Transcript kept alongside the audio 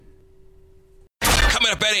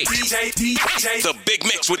Coming up at 8. DJ. The Big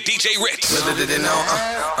Mix with DJ Ritz. I'm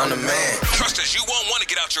the man. Trust us, you won't want to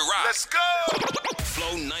get out your ride. Let's go.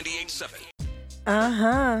 Flow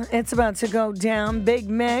 98.7. It's about to go down. Big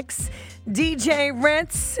Mix. DJ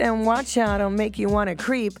Ritz, and watch out, it'll make you want to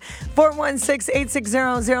creep.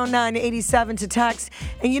 416-860-0987 to text.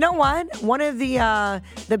 And you know what? One of the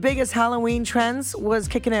biggest Halloween trends was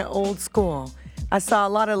kicking it old school. I saw a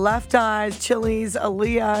lot of Left Eyes, Chili's,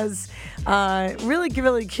 Aaliyah's. Really,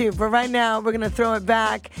 really cute. But right now, we're going to throw it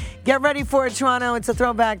back. Get ready for it, Toronto. It's a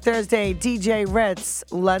Throwback Thursday. DJ Ritz,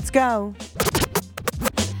 let's go.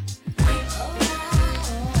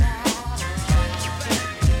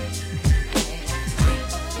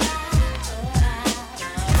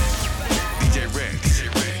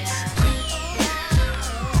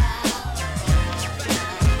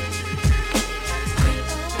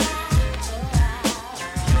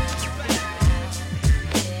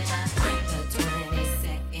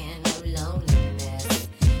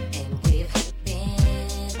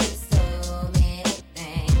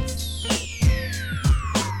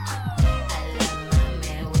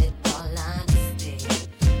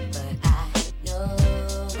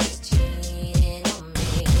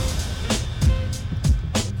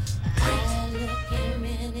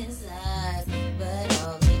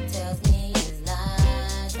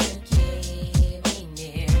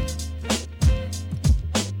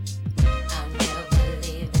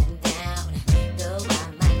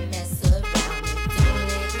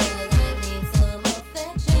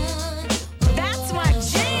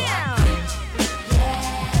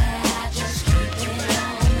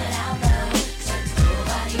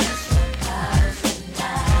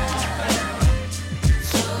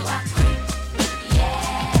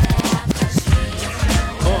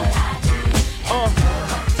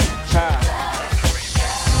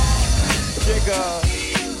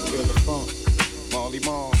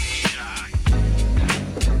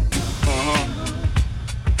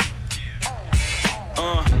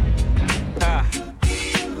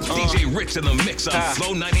 In the mix on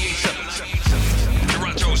Flow 98.7.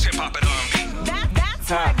 Toronto's hip hop and R&B. That's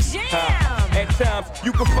my jam. At times,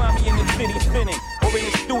 you can find me in the city spinning, or in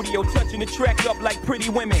the studio touching the track up like pretty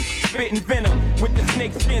women, spitting venom with the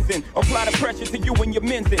snake skins in. Apply the pressure to you and your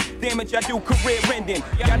men's in. Damage I do, career ending.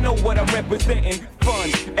 Y'all know what I'm representing.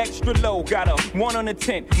 Fun, extra low, got a 1 on the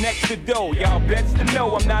 10 next to dough. Y'all best to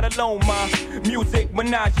know I'm not alone, ma. Music,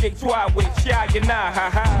 menage a trois with Shy and I, ha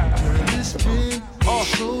ha. It's been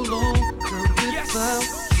so long, without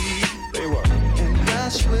you. They were. And I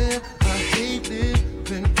swear I hate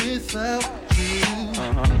living without you.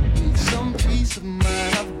 Need some peace of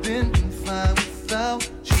mind. I've been fine without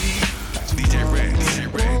you. DJ Rex.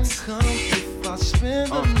 Won't come if I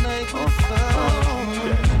spend the night without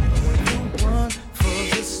you. The one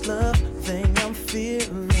for this love thing I'm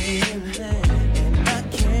feeling, and I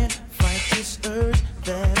can't fight this urge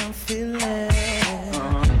that I'm feeling.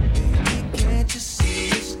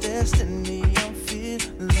 Destiny I'm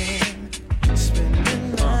feeling. Spend the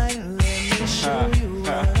night, let me show you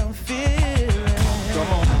what I'm feeling.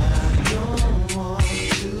 Come on. I don't want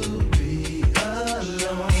to be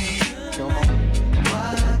alone. Come on.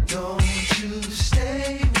 Why don't you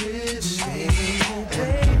stay with me?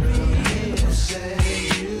 Baby, you say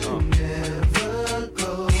you never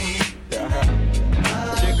go.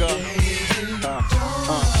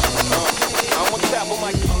 I'm on top of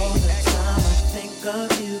my all the time I think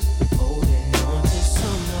of you.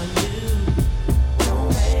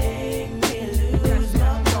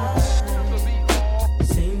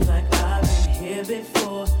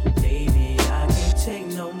 Before, baby, I can't take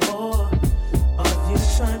no more of you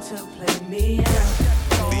trying to play me out.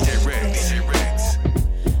 DJ Rex.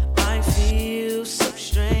 I feel so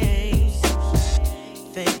strange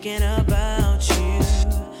thinking about you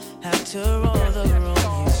after all the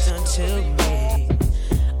wrong you've done to me.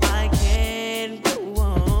 I can't go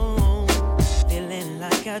on feeling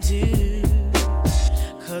like I do,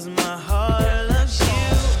 'cause my heart loves you.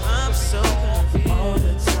 I'm so confused all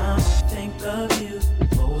the time. Think of you.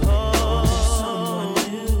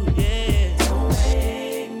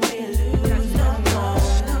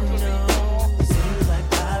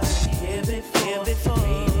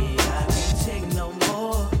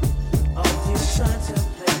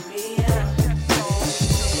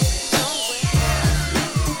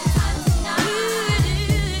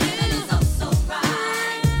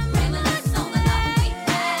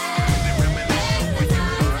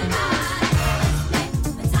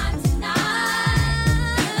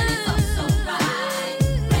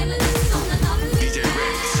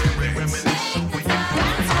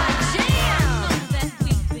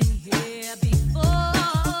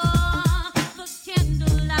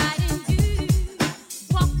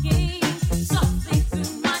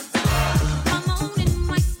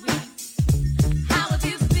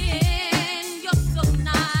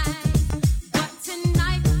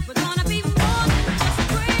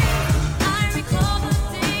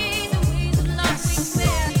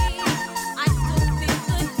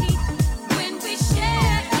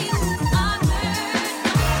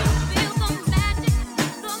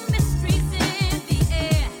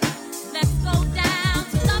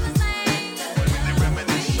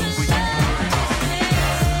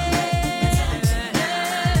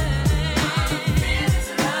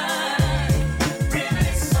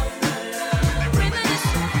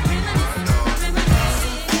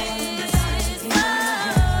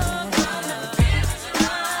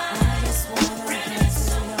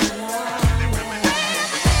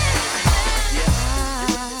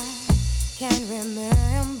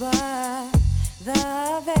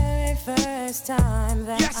 very first time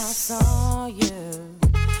that I saw you,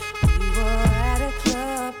 we were at a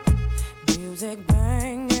club, music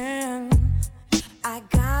banging. I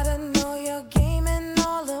gotta know your game and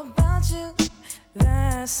all about you.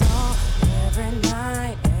 That's all. Every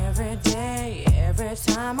night, every day, every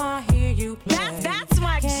time I hear you play. That's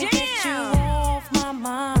my Can't jam. get you off my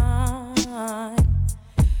mind.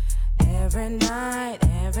 Every night,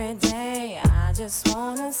 every day, I just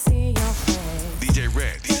wanna see your face. DJ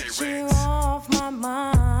Red, Get DJ you Red. off my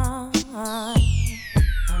mind.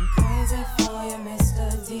 I'm crazy for you, Mr.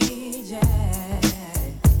 DJ.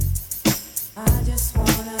 I just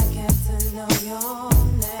wanna get to know your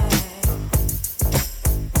name.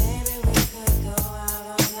 Maybe we could go out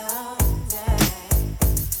on a day.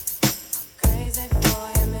 I'm crazy for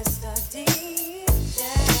you, Mr. DJ.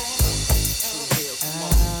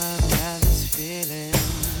 I've got this feeling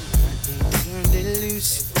I ain't turned it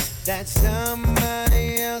loose. That somebody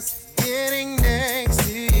else getting next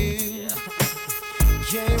to you.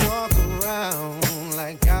 Can't walk around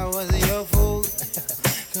like I was your fool.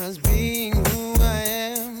 Cause being who I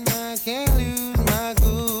am, I can't lose my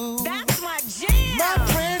cool. That's my jam. My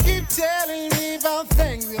friends keep telling me about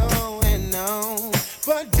things going on,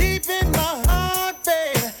 but deep in my heart,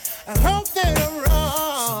 babe, I hope that I'm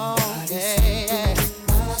wrong. Yeah.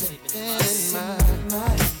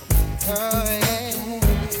 Oh, yeah.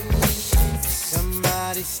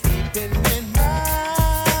 Somebody sleeping in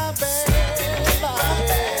my bed, my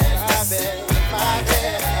bed, my bed, my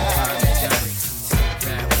bed.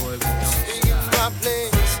 Bad boy, we don't stop. My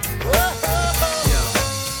place. Yo,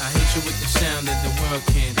 I hate you with the sound that the world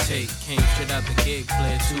can't take. Came straight out the gate,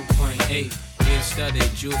 played 2.8. Ear studded,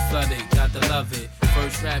 jewel flooded, got to love it.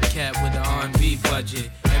 First rap cat with an R&B budget.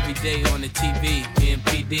 Every day on the TV, being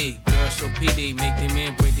PD. Girls so PD, make them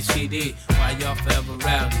men break the CD. Why y'all forever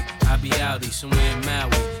rowdy? I be outie, somewhere in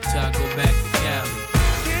Maui, till I go back to Cali.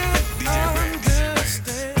 DJ Red.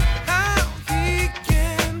 Understand how he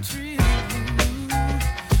can treat you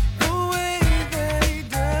the way that he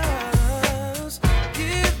does.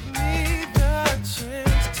 Give me the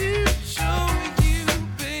chance to show you,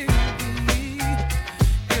 baby,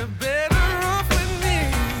 you're better off with me.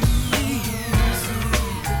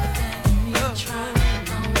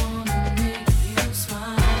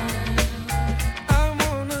 I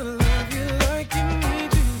wanna love you like you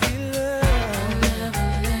need to be loved.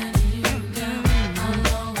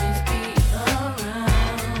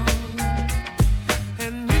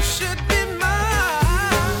 And you should be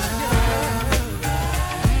mine.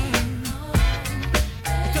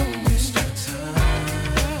 Don't waste your time.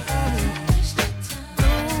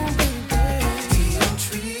 Don't be lazy.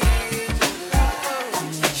 Treat you like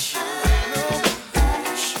you should.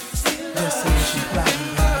 Destination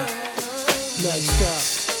Platinum. Next up,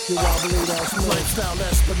 you wobbly ass lifestyle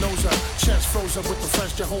Espinoza, chest frozen with the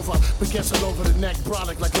fresh Jehovah. But guessing over the neck,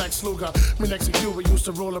 brolic like Lex Luger. Me next to you, we used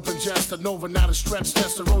to roll up and just a Nova, not a stretch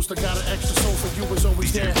test. The roaster got an extra soul for you, was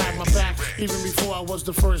always there, had my back. Even before I was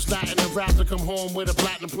the first Latin to rap to come home with a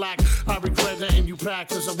platinum plaque. I regret letting you back,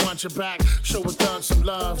 cause I want you back. Show a thug some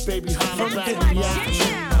love, baby, holla back.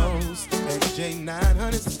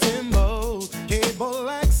 XJ900's Timbo, cable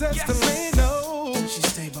access to Leno.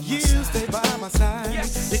 You stay by my side.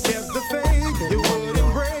 You kept the faith, you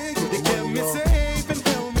wouldn't break. You kept me safe and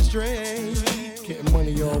held me straight. Getting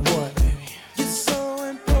money or what? You're so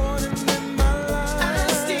important in my life. I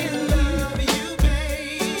still love you,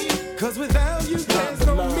 babe. Cause without you, there's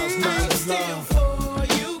no love, me. not I'm the still love. for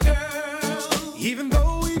you, girl. Even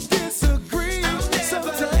though we disagree,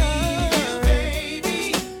 sometimes.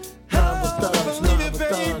 Not with thugs, not with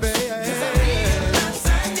thugs.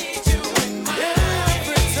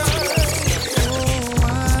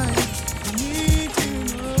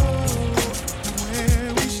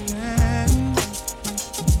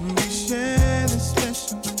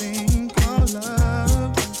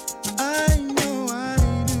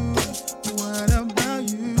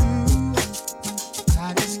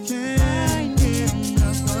 I just can't get enough.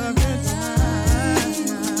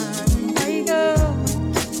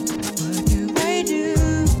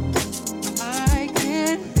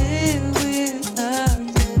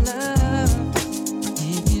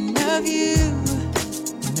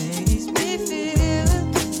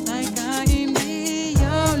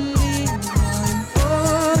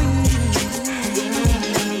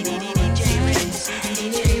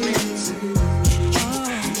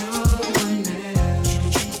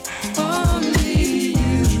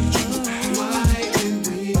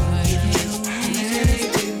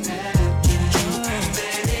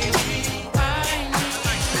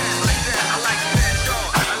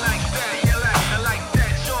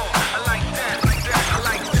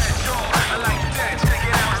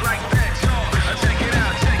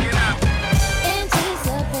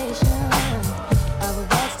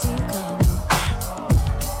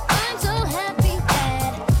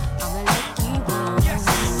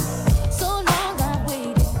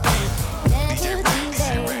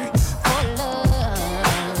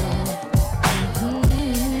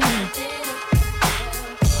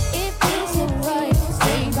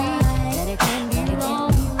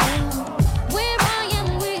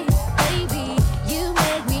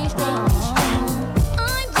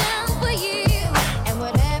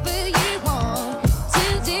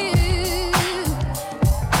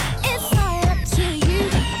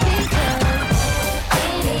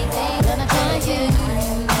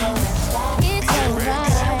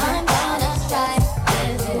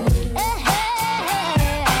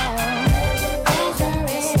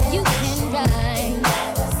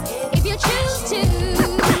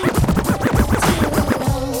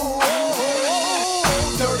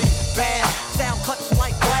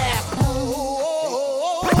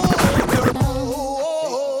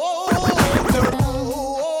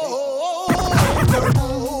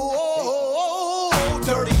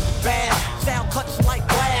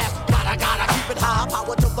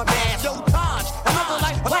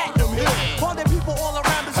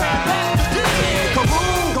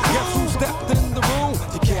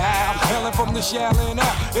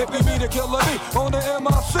 the killer bee on the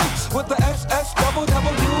MIC with the SS double to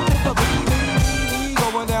the B.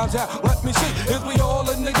 Going downtown, let me see if we all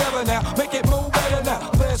in together now. Make it move better now.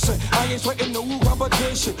 Listen, I ain't sweating no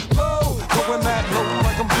competition. Low, going mad low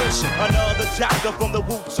like I'm fishing. Another chapter from the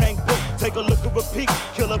Wu-Tang book. Take a look and repeat.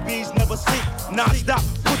 Killer bees never sleep. Non-stop,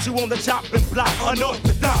 put you on the chopping block.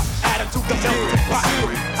 Unorthodox, attitude the melting pot.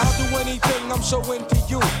 I'll do anything, I'm so into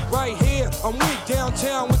you. Right here, I'm weak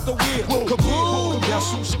downtown with the wheel. Kaboom!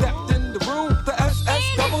 Guess who stepped in the room? The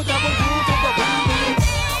SS double to the B.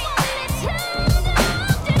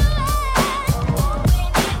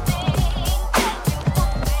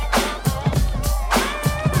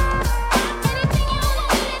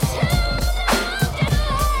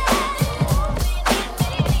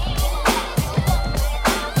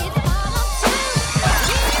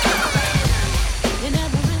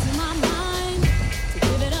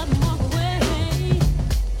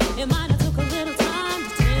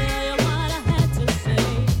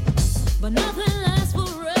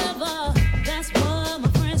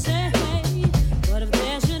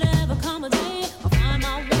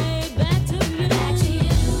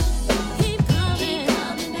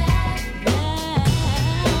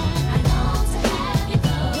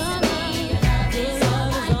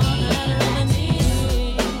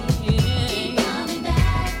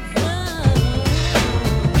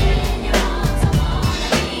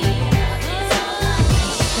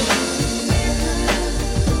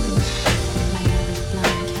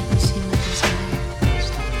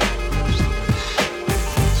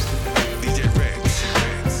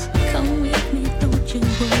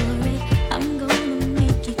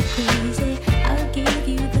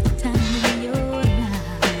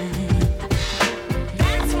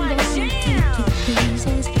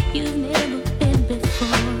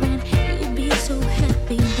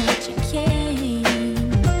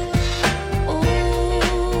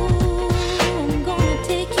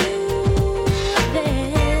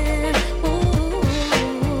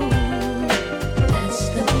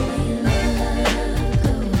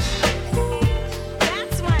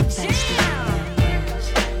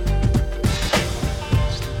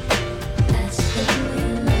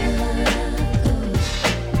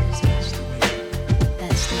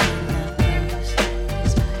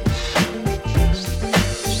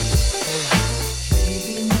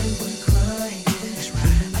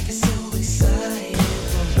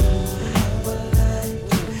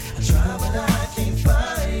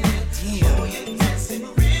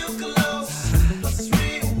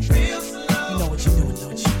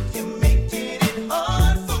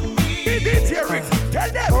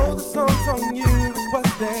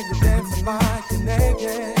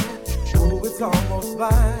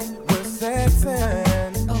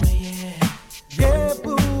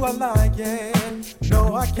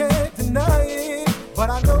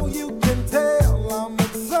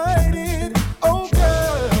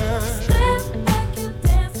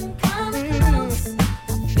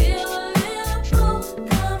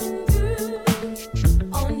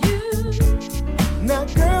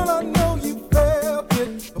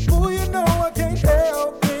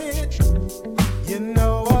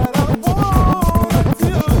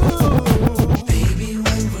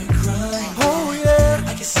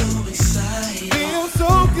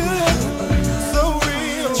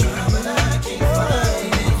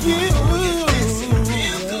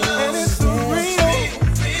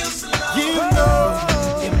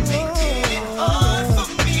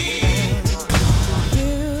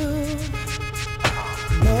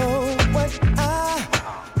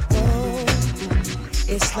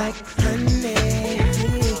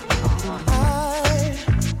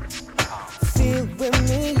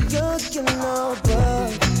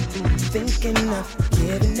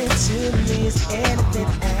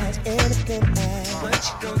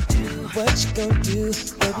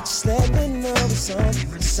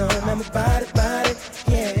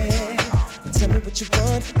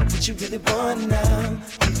 What you really want now?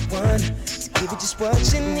 Be the one to give you just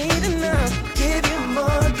what you need, and I'll give you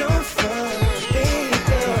more. Don't front.